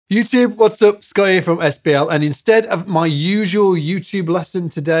YouTube, what's up? Scott here from SBL, and instead of my usual YouTube lesson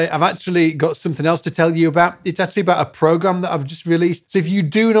today, I've actually got something else to tell you about. It's actually about a program that I've just released. So if you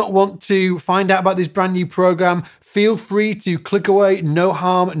do not want to find out about this brand new program, feel free to click away, no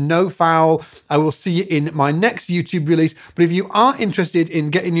harm, no foul. I will see you in my next YouTube release. But if you are interested in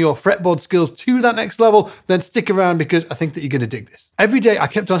getting your fretboard skills to that next level, then stick around because I think that you're going to dig this. Every day I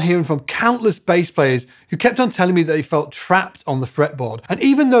kept on hearing from countless bass players who kept on telling me that they felt trapped on the fretboard. And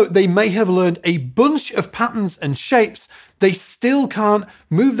even though they may have learned a bunch of patterns and shapes, they still can't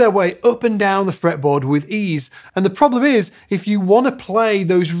move their way up and down the fretboard with ease. And the problem is, if you want to play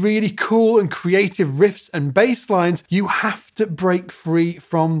those really cool and creative riffs and bass lines, you have to break free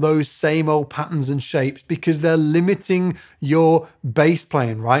from those same old patterns and shapes because they're limiting your bass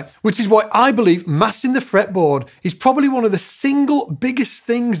playing, right? Which is why I believe mastering the fretboard is probably one of the single biggest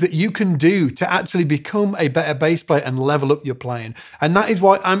things that you can do to actually become a better bass player and level up your playing. And that is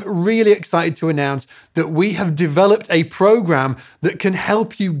why I'm really excited to announce that we have developed a program that can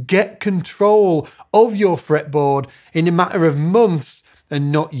help you get control of your fretboard in a matter of months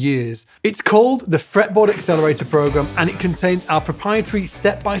and not years. It's called the Fretboard Accelerator Program, and it contains our proprietary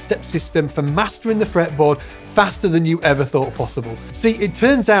step-by-step system for mastering the fretboard faster than you ever thought possible. See, it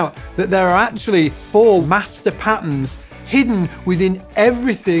turns out that there are actually 4 master patterns hidden within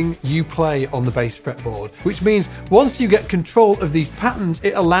everything you play on the bass fretboard, which means once you get control of these patterns,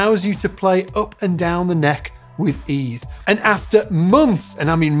 it allows you to play up and down the neck with ease. And after months,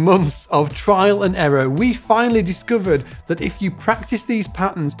 and I mean months of trial and error, we finally discovered that if you practice these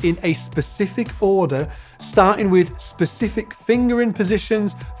patterns in a specific order, starting with specific fingering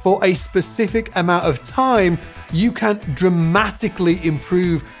positions for a specific amount of time, you can dramatically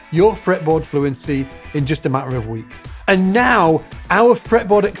improve your fretboard fluency in just a matter of weeks. And now our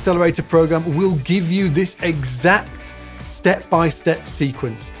Fretboard Accelerator program will give you this exact step-by-step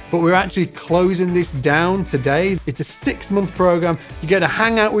sequence, but we're actually closing this down today. It's a 6-month program. You get to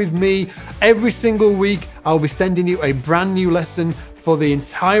hang out with me every single week. I'll be sending you a brand new lesson for the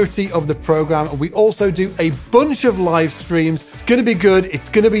entirety of the program. And we also do a bunch of live streams. It's going to be good, it's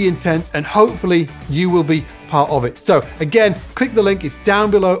going to be intense, and hopefully you will be part of it. So again, click the link, it's down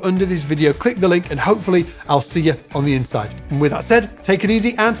below under this video. Click the link and hopefully I'll see you on the inside. And with that said, take it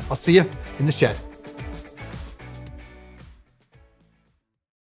easy and I'll see you in the shed.